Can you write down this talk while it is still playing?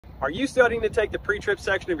Are you studying to take the pre-trip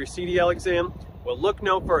section of your CDL exam? Well, look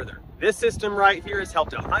no further. This system right here has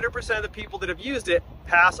helped 100% of the people that have used it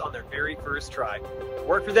pass on their very first try. If it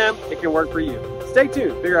worked for them, it can work for you. Stay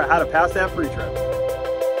tuned, figure out how to pass that pre-trip.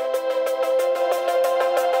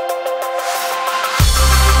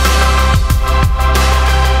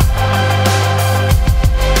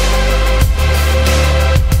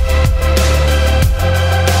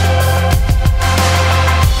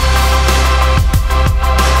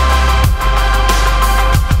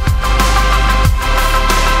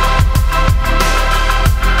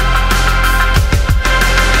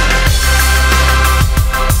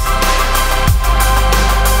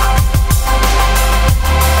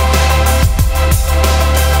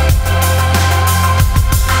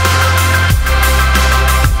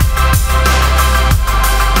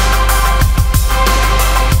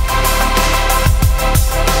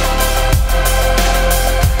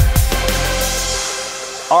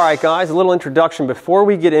 Alright guys, a little introduction before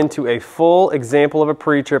we get into a full example of a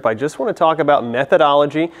pre-trip. I just want to talk about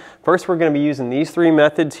methodology. First, we're going to be using these three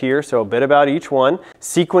methods here, so a bit about each one.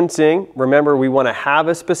 Sequencing, remember we want to have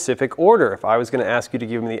a specific order. If I was going to ask you to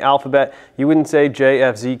give me the alphabet, you wouldn't say J,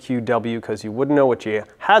 F, Z, Q, W because you wouldn't know what you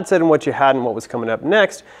had said and what you hadn't, what was coming up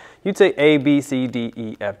next. You'd say A, B, C, D,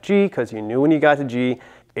 E, F, G because you knew when you got to G,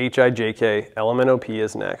 H, I, J, K, L, M, N, O, P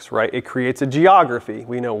is next, right? It creates a geography.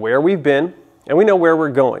 We know where we've been, and we know where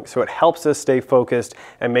we're going, so it helps us stay focused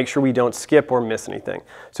and make sure we don't skip or miss anything.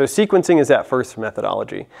 So sequencing is that first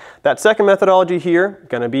methodology. That second methodology here,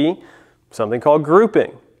 going to be something called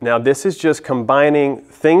grouping. Now this is just combining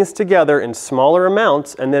things together in smaller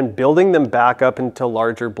amounts and then building them back up into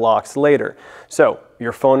larger blocks later. So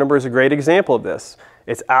your phone number is a great example of this.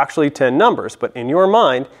 It's actually 10 numbers, but in your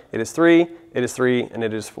mind, it is 3, it is 3, and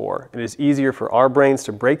it is 4. It is easier for our brains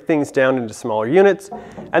to break things down into smaller units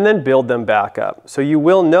and then build them back up. So you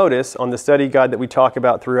will notice on the study guide that we talk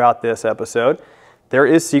about throughout this episode, there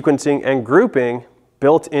is sequencing and grouping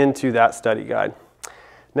built into that study guide.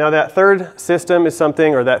 Now that third system is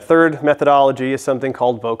something, or that third methodology is something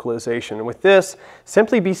called vocalization. And with this,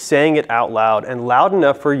 simply be saying it out loud and loud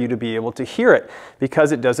enough for you to be able to hear it,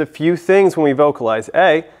 because it does a few things when we vocalize.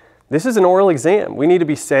 A, this is an oral exam. We need to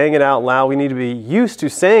be saying it out loud. We need to be used to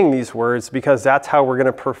saying these words because that's how we're going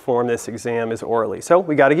to perform this exam is orally. So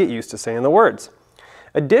we got to get used to saying the words.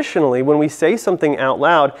 Additionally, when we say something out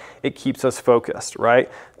loud, it keeps us focused, right?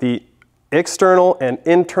 The external and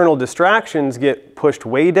internal distractions get pushed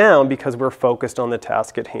way down because we're focused on the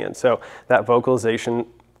task at hand. So that vocalization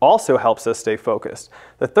also helps us stay focused.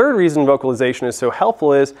 The third reason vocalization is so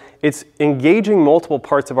helpful is it's engaging multiple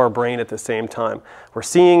parts of our brain at the same time. We're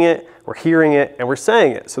seeing it, we're hearing it, and we're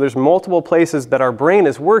saying it. So there's multiple places that our brain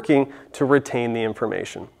is working to retain the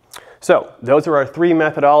information. So those are our three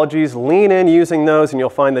methodologies. Lean in using those and you'll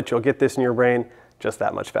find that you'll get this in your brain just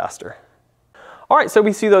that much faster. All right, so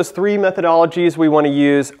we see those three methodologies we want to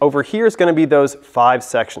use. Over here is going to be those 5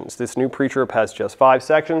 sections. This new pre-trip has just 5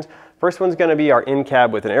 sections. First one's going to be our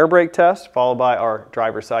in-cab with an air brake test, followed by our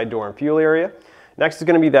driver's side door and fuel area. Next is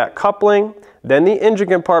going to be that coupling, then the engine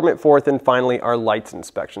compartment, fourth, and finally our lights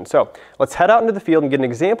inspection. So let's head out into the field and get an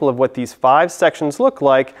example of what these 5 sections look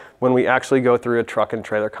like when we actually go through a truck and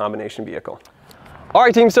trailer combination vehicle. All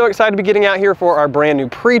right team, so excited to be getting out here for our brand new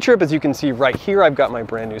pre-trip. As you can see right here, I've got my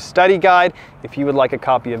brand new study guide. If you would like a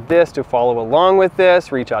copy of this to follow along with this,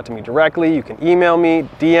 reach out to me directly. You can email me,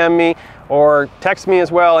 DM me, or text me as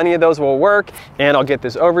well. Any of those will work, and I'll get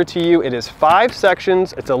this over to you. It is 5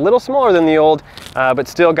 sections. It's a little smaller than the old, but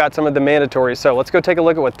still got some of the mandatories. So let's go take a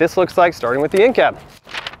look at what this looks like, starting with the in-cab.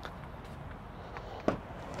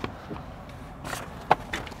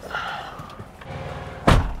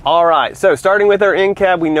 All right, so starting with our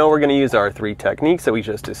in-cab, we know we're going to use our 3 techniques that we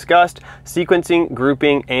just discussed: sequencing,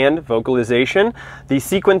 grouping, and vocalization. The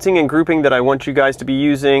sequencing and grouping that I want you guys to be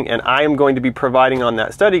using, and I am going to be providing on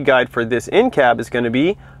that study guide for this in-cab, is going to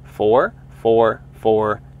be 4, 4,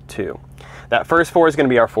 4, 2. That first 4 is going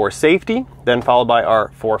to be our 4 safety, then followed by our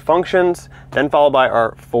 4 functions, then followed by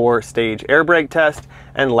our 4-stage air brake test,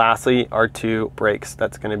 and lastly our 2 brakes.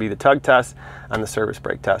 That's going to be the tug test and the service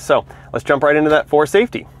brake test. So let's jump right into that 4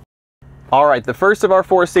 safety. All right, the first of our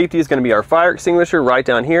 4 safety is going to be our fire extinguisher right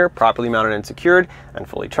down here, properly mounted and secured and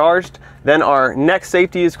fully charged. Then our next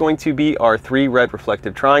safety is going to be our 3 red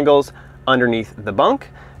reflective triangles underneath the bunk.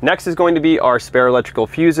 Next is going to be our spare electrical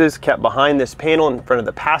fuses kept behind this panel in front of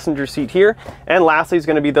the passenger seat here. And lastly is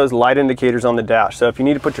going to be those light indicators on the dash. So if you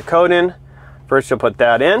need to put your code in, first you'll put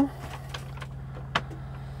that in.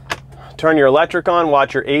 Turn your electric on,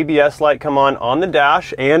 watch your ABS light come on the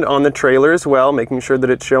dash and on the trailer as well, making sure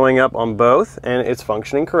that it's showing up on both and it's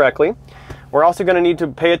functioning correctly. We're also going to need to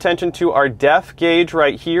pay attention to our depth gauge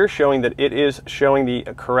right here, showing that it is showing the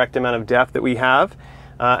correct amount of depth that we have.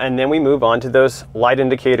 And then we move on to those light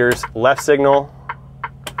indicators: left signal,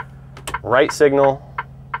 right signal,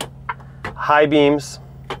 high beams,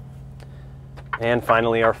 and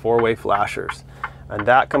finally our four-way flashers. And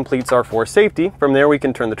that completes our 4 safety. From there we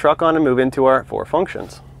can turn the truck on and move into our 4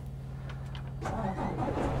 functions.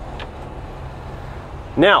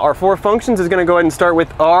 Now our 4 functions is going to go ahead and start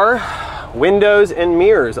with our windows and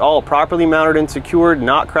mirrors, all properly mounted and secured,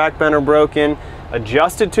 not cracked, bent, or broken,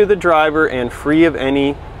 adjusted to the driver, and free of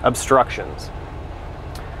any obstructions.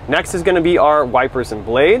 Next is going to be our wipers and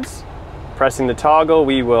blades. Pressing the toggle,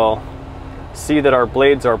 we will see that our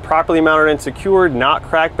blades are properly mounted and secured, not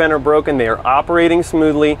cracked, bent, or broken. They are operating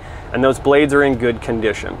smoothly, and those blades are in good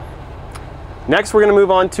condition. Next, we're going to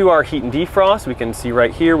move on to our heat and defrost. We can see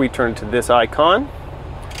right here, we turn to this icon,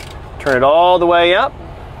 turn it all the way up,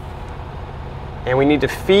 and we need to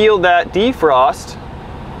feel that defrost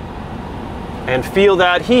and feel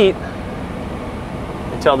that heat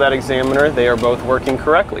and tell that examiner they are both working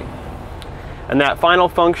correctly. And that final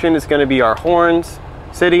function is going to be our horns,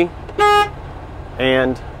 city,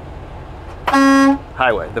 and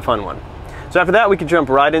highway, the fun one. So after that, we can jump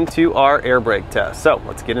right into our air brake test. So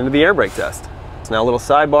let's get into the air brake test. So now a little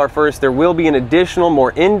sidebar first. There will be an additional,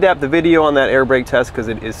 more in-depth video on that air brake test because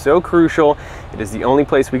it is so crucial. It is the only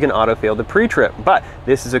place we can auto-fail the pre-trip. But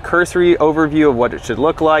this is a cursory overview of what it should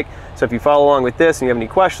look like. So if you follow along with this and you have any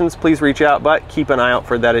questions, please reach out, but keep an eye out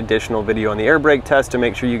for that additional video on the air brake test to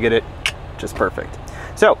make sure you get it just perfect.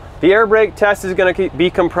 So the air brake test is going to be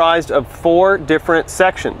comprised of 4 different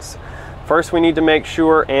sections. First, we need to make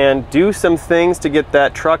sure and do some things to get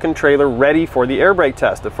that truck and trailer ready for the air brake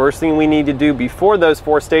test. The first thing we need to do before those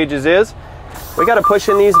 4 stages is we got to push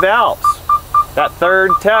in these valves. That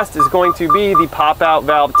third test is going to be the pop-out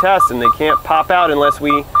valve test, and they can't pop out unless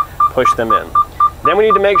we push them in. Then we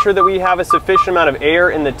need to make sure that we have a sufficient amount of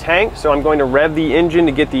air in the tank, so I'm going to rev the engine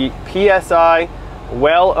to get the PSI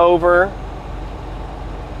well over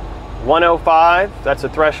 105. That's a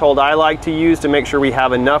threshold I like to use to make sure we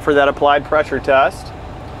have enough for that applied pressure test.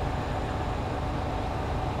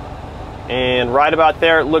 And right about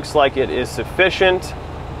there, it looks like it is sufficient.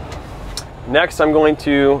 Next, I'm going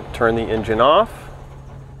to turn the engine off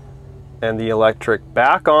and the electric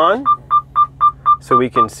back on so we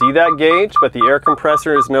can see that gauge, but the air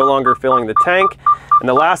compressor is no longer filling the tank. And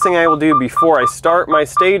the last thing I will do before I start my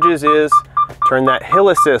stages is turn that hill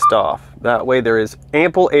assist off. That way there is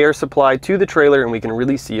ample air supply to the trailer and we can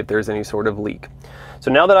really see if there's any sort of leak.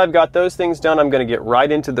 So now that I've got those things done, I'm going to get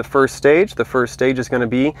right into the first stage. The first stage is going to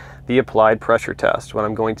be the applied pressure test. What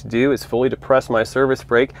I'm going to do is fully depress my service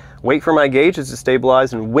brake, wait for my gauges to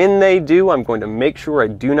stabilize, and when they do, I'm going to make sure I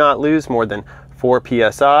do not lose more than 4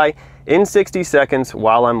 psi in 60 seconds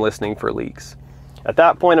while I'm listening for leaks. At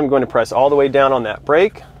that point, I'm going to press all the way down on that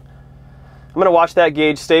brake. I'm going to watch that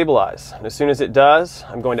gauge stabilize. And as soon as it does,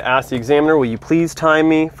 I'm going to ask the examiner, will you please time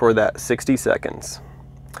me for that 60 seconds?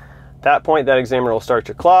 At that point, that examiner will start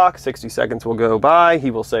your clock. 60 seconds will go by.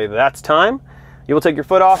 He will say, that's time. You will take your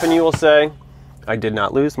foot off and you will say, I did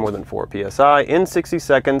not lose more than 4 psi in 60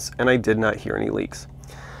 seconds and I did not hear any leaks.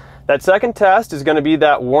 That second test is going to be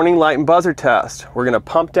that warning light and buzzer test. We're going to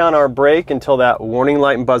pump down our brake until that warning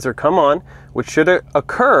light and buzzer come on, which should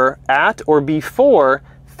occur at or before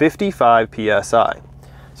 55 psi.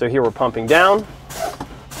 So here we're pumping down,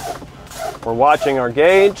 we're watching our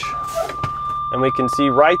gauge, and we can see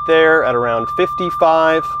right there at around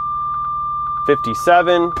 55,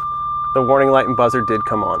 57, the warning light and buzzer did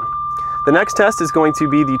come on. The next test is going to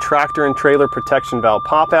be the tractor and trailer protection valve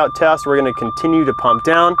pop-out test. We're going to continue to pump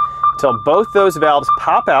down until both those valves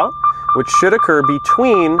pop out, which should occur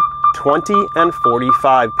between 20 and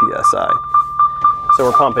 45 psi. So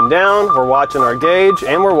we're pumping down, we're watching our gauge,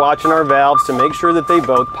 and we're watching our valves to make sure that they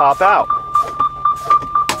both pop out.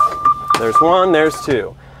 There's 1, there's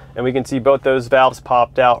 2. And we can see both those valves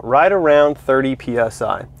popped out right around 30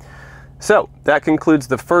 psi. So that concludes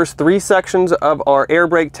the first 3 sections of our air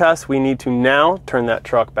brake test. We need to now turn that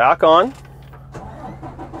truck back on,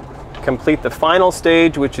 complete the final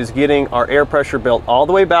stage, which is getting our air pressure built all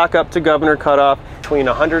the way back up to governor cutoff between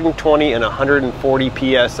 120 and 140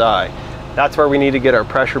 psi. That's where we need to get our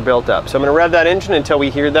pressure built up. So I'm going to rev that engine until we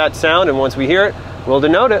hear that sound, and once we hear it, we'll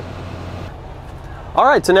denote it. All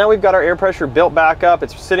right, so now we've got our air pressure built back up.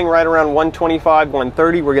 It's sitting right around 125,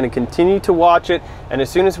 130. We're going to continue to watch it, and as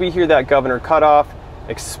soon as we hear that governor cutoff,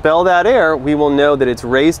 expel that air, we will know that it's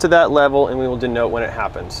raised to that level, and we will denote when it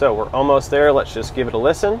happens. So we're almost there. Let's just give it a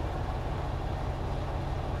listen.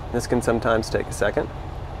 This can sometimes take a second.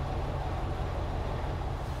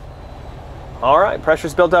 All right,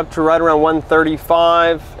 pressure's built up to right around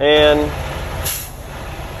 135, and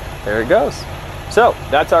there it goes. So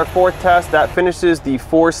that's our fourth test. That finishes the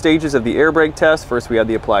 4 stages of the air brake test. First we had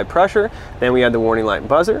the applied pressure, then we had the warning light and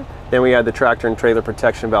buzzer, then we had the tractor and trailer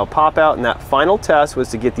protection valve pop out, and that final test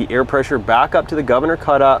was to get the air pressure back up to the governor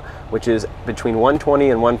cutout, which is between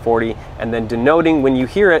 120 and 140, and then denoting when you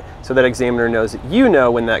hear it so that examiner knows that you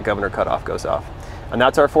know when that governor cutoff goes off. And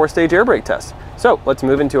that's our 4-stage air brake test. So let's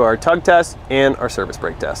move into our tug test and our service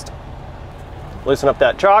brake test. Loosen up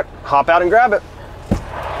that chalk, hop out and grab it.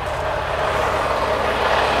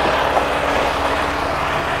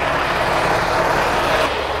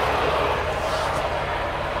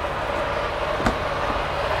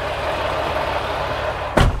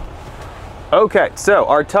 Okay, so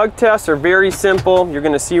our tug tests are very simple. You're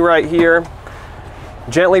going to see right here.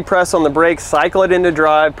 Gently press on the brake, cycle it into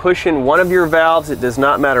drive, push in one of your valves. It does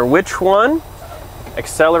not matter which one.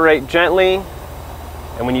 Accelerate gently,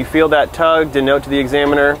 and when you feel that tug, denote to the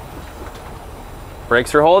examiner,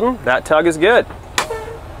 brakes are holding, that tug is good.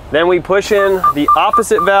 Then we push in the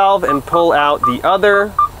opposite valve and pull out the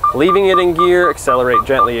other, leaving it in gear, accelerate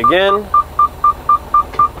gently again,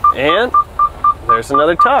 and there's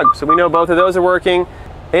another tug. So we know both of those are working.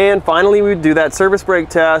 And finally, we do that service brake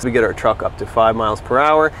test. We get our truck up to 5 miles per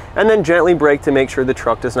hour and then gently brake to make sure the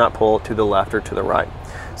truck does not pull to the left or to the right.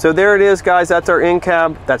 So there it is, guys. That's our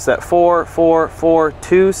in-cab. That's that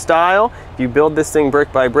 4-4-4-2 style. If you build this thing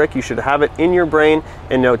brick by brick, you should have it in your brain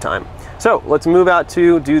in no time. So let's move out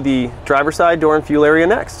to do the driver's side door and fuel area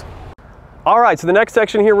next. All right, so the next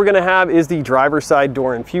section here we're going to have is the driver's side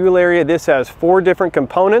door and fuel area. This has 4 different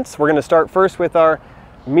components. We're going to start first with our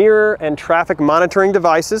mirror and traffic monitoring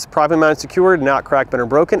devices, properly mounted, secured, not cracked, bent, or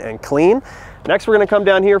broken, and clean. Next, we're going to come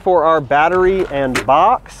down here for our battery and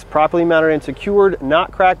box, properly mounted and secured,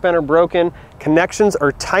 not cracked, bent, or broken. Connections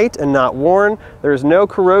are tight and not worn. There's no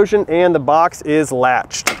corrosion, and the box is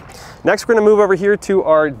latched. Next, we're going to move over here to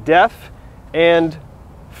our DEF and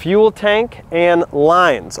fuel tank and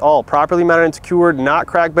lines, all properly mounted and secured, not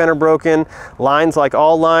cracked, bent, or broken. Lines, like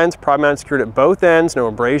all lines, properly mounted and secured at both ends, no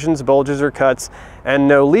abrasions, bulges, or cuts, and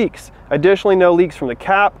no leaks. Additionally, no leaks from the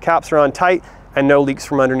cap, caps are on tight, and no leaks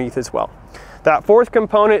from underneath as well. That 4th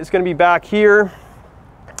component is going to be back here,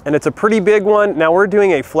 and it's a pretty big one. Now we're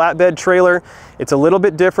doing a flatbed trailer. It's a little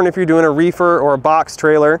bit different if you're doing a reefer or a box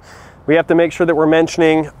trailer. We have to make sure that we're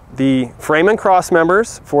mentioning the frame and cross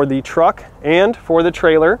members for the truck and for the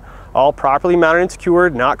trailer, all properly mounted and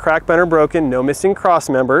secured, not cracked, bent, or broken, no missing cross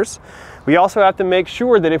members. We also have to make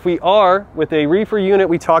sure that if we are with a reefer unit,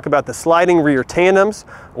 we talk about the sliding rear tandems,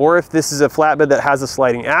 or if this is a flatbed that has a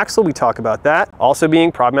sliding axle, we talk about that. Also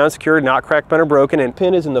being properly mounted, secured, not cracked, bent, or broken, and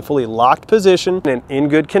pin is in the fully locked position and in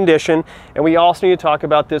good condition. And we also need to talk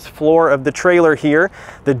about this floor of the trailer here,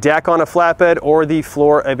 the deck on a flatbed or the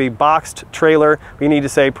floor of a boxed trailer. We need to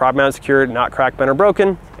say properly mounted, secured, not cracked, bent, or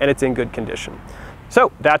broken, and it's in good condition.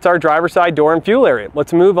 So that's our driver's side door and fuel area.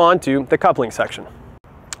 Let's move on to the coupling section.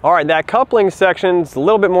 All right, that coupling section is a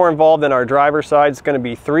little bit more involved than our driver's side. It's going to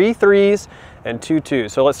be 3 3s and 2 2s.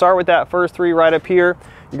 So let's start with that first 3 right up here.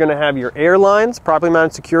 You're going to have your air lines, properly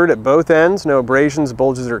mounted, secured at both ends, no abrasions,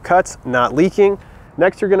 bulges, or cuts, not leaking.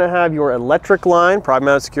 Next, you're going to have your electric line, properly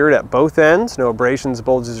mounted, secured at both ends, no abrasions,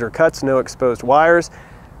 bulges, or cuts, no exposed wires.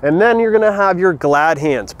 And then you're going to have your glad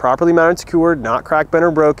hands, properly mounted, secured, not cracked, bent, or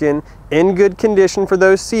broken, in good condition for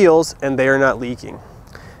those seals, and they are not leaking.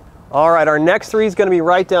 All right, our next 3 is going to be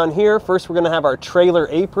right down here. First, we're going to have our trailer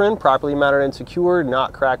apron, properly mounted and secured,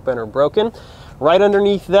 not cracked, bent, or broken. Right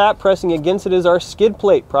underneath that, pressing against it, is our skid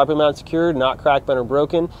plate, properly mounted, secured, not cracked, bent, or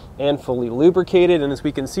broken, and fully lubricated. And as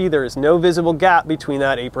we can see, there is no visible gap between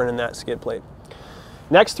that apron and that skid plate.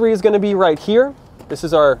 Next 3 is going to be right here. This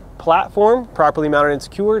is our platform, properly mounted and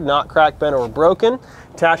secured, not cracked, bent, or broken.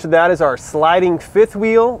 Attached to that is our sliding 5th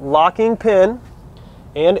wheel locking pin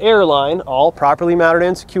and airline, all properly mounted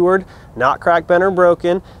and secured, not cracked, bent, or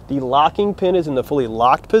broken. The locking pin is in the fully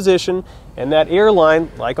locked position, and that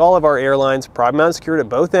airline, like all of our airlines, properly mounted and secured at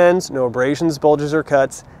both ends, no abrasions, bulges, or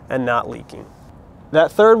cuts, and not leaking.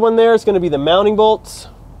 That 3rd one there is going to be the mounting bolts,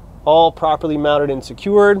 all properly mounted and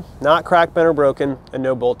secured, not cracked, bent, or broken, and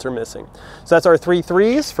no bolts are missing. So that's our 3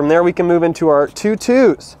 3s. From there we can move into our 2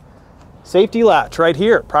 2s. Safety latch right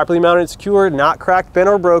here, properly mounted and secured, not cracked, bent,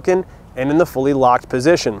 or broken, and in the fully locked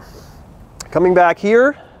position. Coming back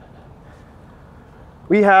here,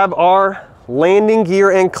 we have our landing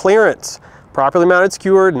gear and clearance, properly mounted,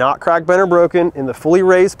 secured, not cracked, bent, or broken, in the fully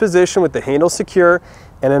raised position with the handle secure,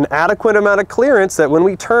 and an adequate amount of clearance that when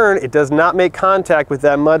we turn, it does not make contact with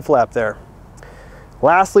that mud flap there.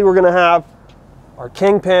 Lastly, we're going to have Our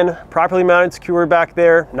kingpin, properly mounted and secured back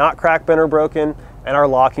there, not cracked, bent, or broken. And our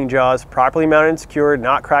locking jaws, properly mounted and secured,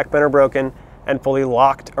 not cracked, bent, or broken, and fully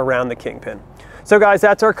locked around the kingpin. So guys,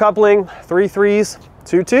 that's our coupling, 3 3s,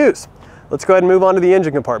 2 2s. Let's go ahead and move on to the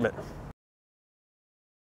engine compartment.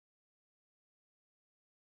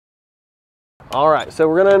 All right, so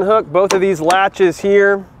we're gonna unhook both of these latches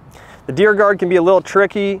here. The deer guard can be a little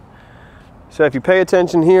tricky. So if you pay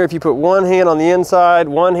attention here, if you put one hand on the inside,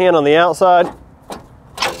 one hand on the outside,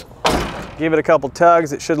 give it a couple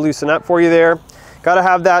tugs, it should loosen up for you there. Got to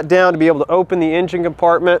have that down to be able to open the engine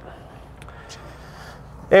compartment.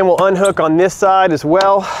 And we'll unhook on this side as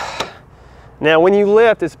well. Now when you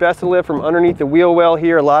lift, it's best to lift from underneath the wheel well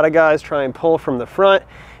here. A lot of guys try and pull from the front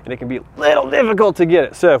and it can be a little difficult to get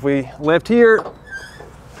it. So if we lift here,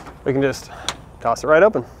 we can just toss it right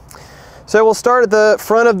open. So we'll start at the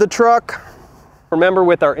front of the truck. Remember,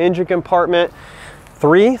 with our engine compartment,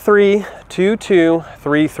 3 3 2 2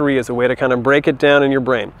 3 3 is a way to kind of break it down in your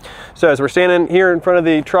brain. So as we're standing here in front of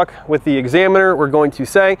the truck with the examiner, we're going to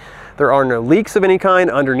say there are no leaks of any kind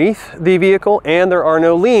underneath the vehicle and there are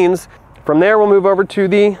no leans. From there, we'll move over to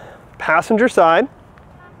the passenger side.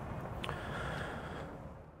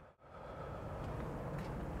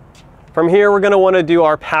 From here, we're going to want to do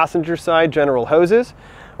our passenger side general hoses.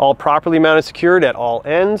 All properly mounted, secured at all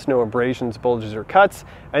ends, no abrasions, bulges, or cuts,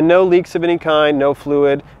 and no leaks of any kind, no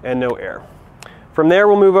fluid, and no air. From there,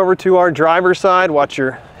 we'll move over to our driver's side. Watch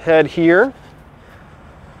your head here.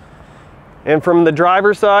 And from the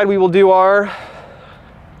driver's side, we will do our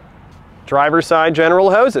driver's side general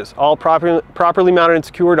hoses. All properly mounted and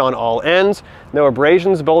secured on all ends, no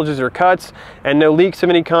abrasions, bulges, or cuts, and no leaks of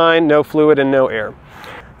any kind, no fluid, and no air.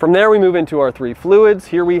 From there, we move into our 3 fluids.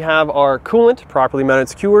 Here we have our coolant, properly mounted,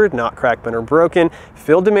 secured, not cracked, bent, or broken,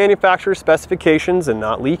 filled to manufacturer specifications and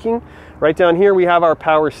not leaking. Right down here, we have our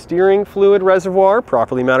power steering fluid reservoir,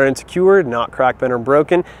 properly mounted and secured, not cracked, bent, or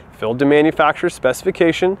broken, filled to manufacturer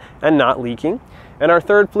specification and not leaking. And our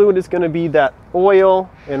 3rd fluid is going to be that oil,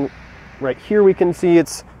 and right here we can see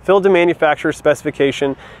it's filled to manufacturer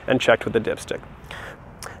specification and checked with a dipstick.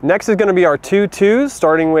 Next is going to be our 2 2s,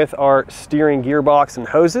 starting with our steering gearbox and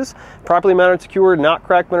hoses. Properly mounted, secured, not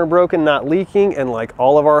cracked, bent, or broken, not leaking, and like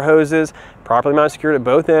all of our hoses, properly mounted, secured at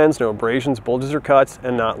both ends, no abrasions, bulges, or cuts,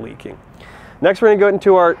 and not leaking. Next, we're going to go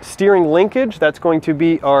into our steering linkage. That's going to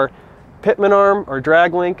be our pitman arm, our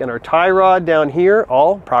drag link, and our tie rod down here,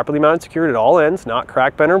 all properly mounted, secured at all ends, not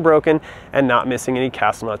cracked, bent, or broken, and not missing any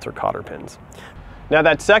castle nuts or cotter pins. Now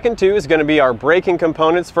that second 2 is going to be our braking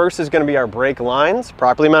components. First is going to be our brake lines,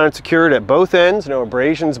 properly mounted, secured at both ends, no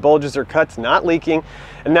abrasions, bulges, or cuts, not leaking.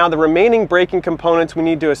 And now the remaining braking components, we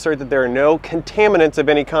need to assert that there are no contaminants of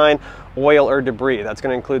any kind, oil or debris. That's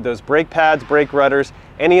going to include those brake pads, brake rudders,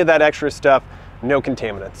 any of that extra stuff, no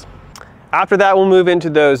contaminants. After that, we'll move into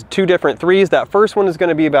those 2 different 3s. That first one is going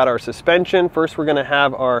to be about our suspension. First, we're going to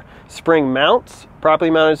have our spring mounts, properly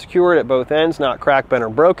mounted, secured at both ends, not cracked, bent, or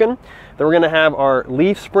broken. Then we're going to have our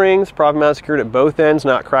leaf springs, properly mounted, secured at both ends,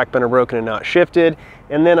 not cracked, bent, or broken, and not shifted.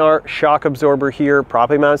 And then our shock absorber here,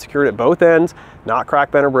 properly mounted, secured at both ends, not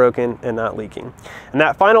cracked, bent, or broken, and not leaking. And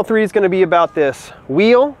that final 3 is going to be about this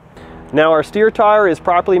wheel. Now our steer tire is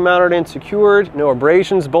properly mounted and secured, no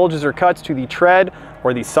abrasions, bulges, or cuts to the tread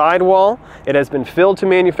or the sidewall. It has been filled to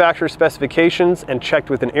manufacturer specifications and checked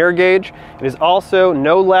with an air gauge. It is also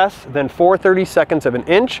no less than 4/32 of an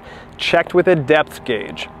inch, checked with a depth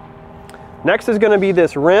gauge. Next is going to be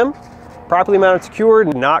this rim, properly mounted,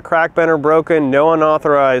 secured, not cracked, bent, or broken, no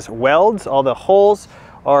unauthorized welds. All the holes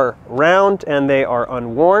are round and they are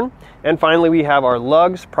unworn. And finally, we have our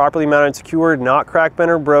lugs, properly mounted, secured, not cracked, bent,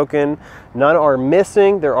 or broken. None are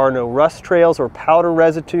missing. There are no rust trails or powder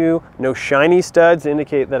residue, no shiny studs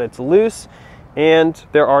indicate that it's loose, and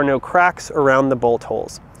there are no cracks around the bolt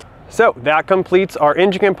holes. So that completes our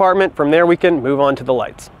engine compartment. From there, we can move on to the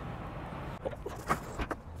lights.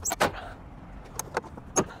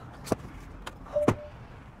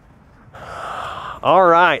 All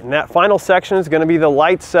right, and that final section is going to be the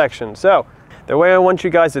lights section. So the way I want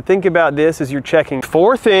you guys to think about this is you're checking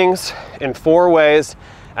 4 things in 4 ways,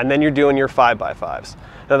 and then you're doing your 5x5s.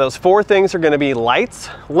 Now those 4 things are going to be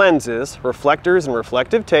lights, lenses, reflectors, and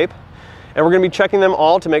reflective tape. And we're going to be checking them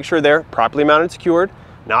all to make sure they're properly mounted, secured,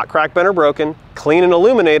 not cracked, bent, or broken, clean and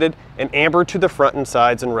illuminated, and amber to the front and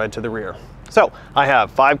sides and red to the rear. So I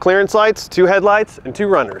have 5 clearance lights, 2 headlights, and 2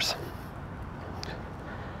 runners.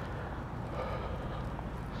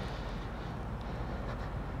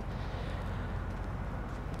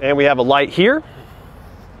 And we have a light here,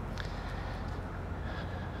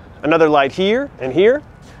 another light here and here,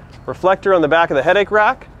 reflector on the back of the headache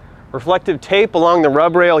rack, reflective tape along the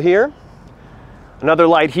rub rail here, Another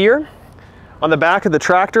light here. On the back of the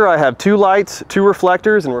tractor, I have 2 lights, 2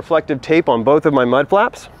 reflectors, and reflective tape on both of my mud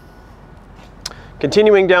flaps.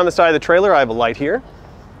 Continuing down the side of the trailer, I have a light here.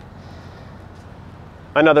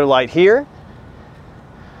 Another light here.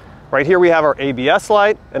 Right here we have our ABS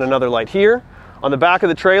light and another light here. On the back of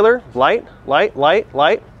the trailer, light, light, light,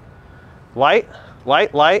 light, light,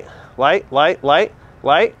 light, light, light, light, light,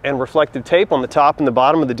 light, and reflective tape on the top and the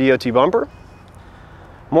bottom of the DOT bumper.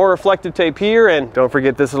 More reflective tape here, and don't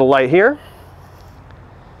forget this little light here.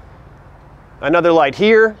 Another light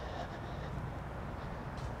here.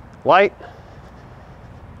 Light.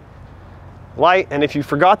 Light, and if you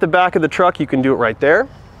forgot the back of the truck, you can do it right there.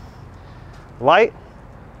 Light,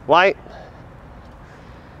 light,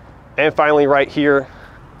 and finally right here,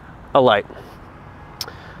 a light.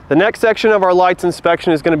 The next section of our lights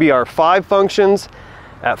inspection is going to be our 5 functions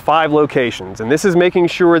at 5 locations, and this is making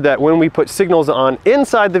sure that when we put signals on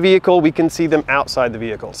inside the vehicle, we can see them outside the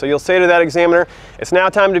vehicle. So you'll say to that examiner, it's now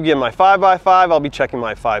time to begin my 5x5. I'll be checking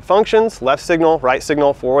my 5 functions: left signal, right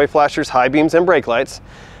signal, 4-way flashers, high beams, and brake lights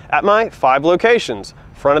at my 5 locations: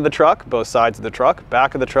 front of the truck, both sides of the truck,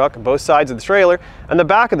 back of the truck, both sides of the trailer, and the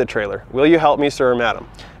back of the trailer. Will you help me, sir or madam?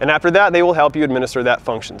 And after that, they will help you administer that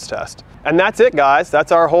functions test. And that's it, guys.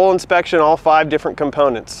 That's our whole inspection, all 5 different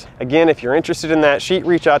components. Again, if you're interested in that sheet,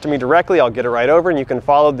 reach out to me directly. I'll get it right over, and you can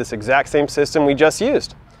follow this exact same system we just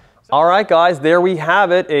used. All right, guys, there we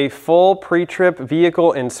have it, a full pre-trip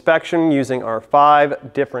vehicle inspection using our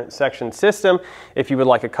 5 different section system. If you would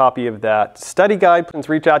like a copy of that study guide, please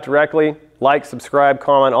reach out directly. Like, subscribe,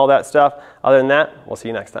 comment, all that stuff. Other than that, we'll see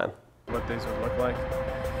you next time. What these would look like.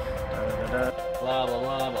 Blah, blah,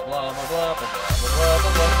 blah, blah, blah, blah, blah, blah,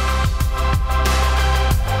 blah, blah.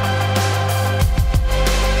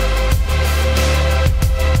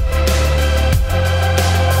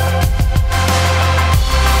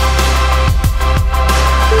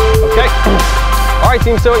 Okay. All right,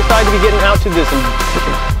 team, so excited to be getting out to this.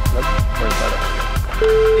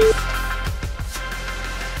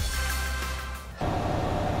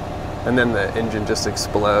 And then the engine just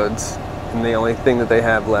explodes, and the only thing that they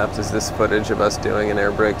have left is this footage of us doing an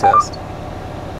air brake test.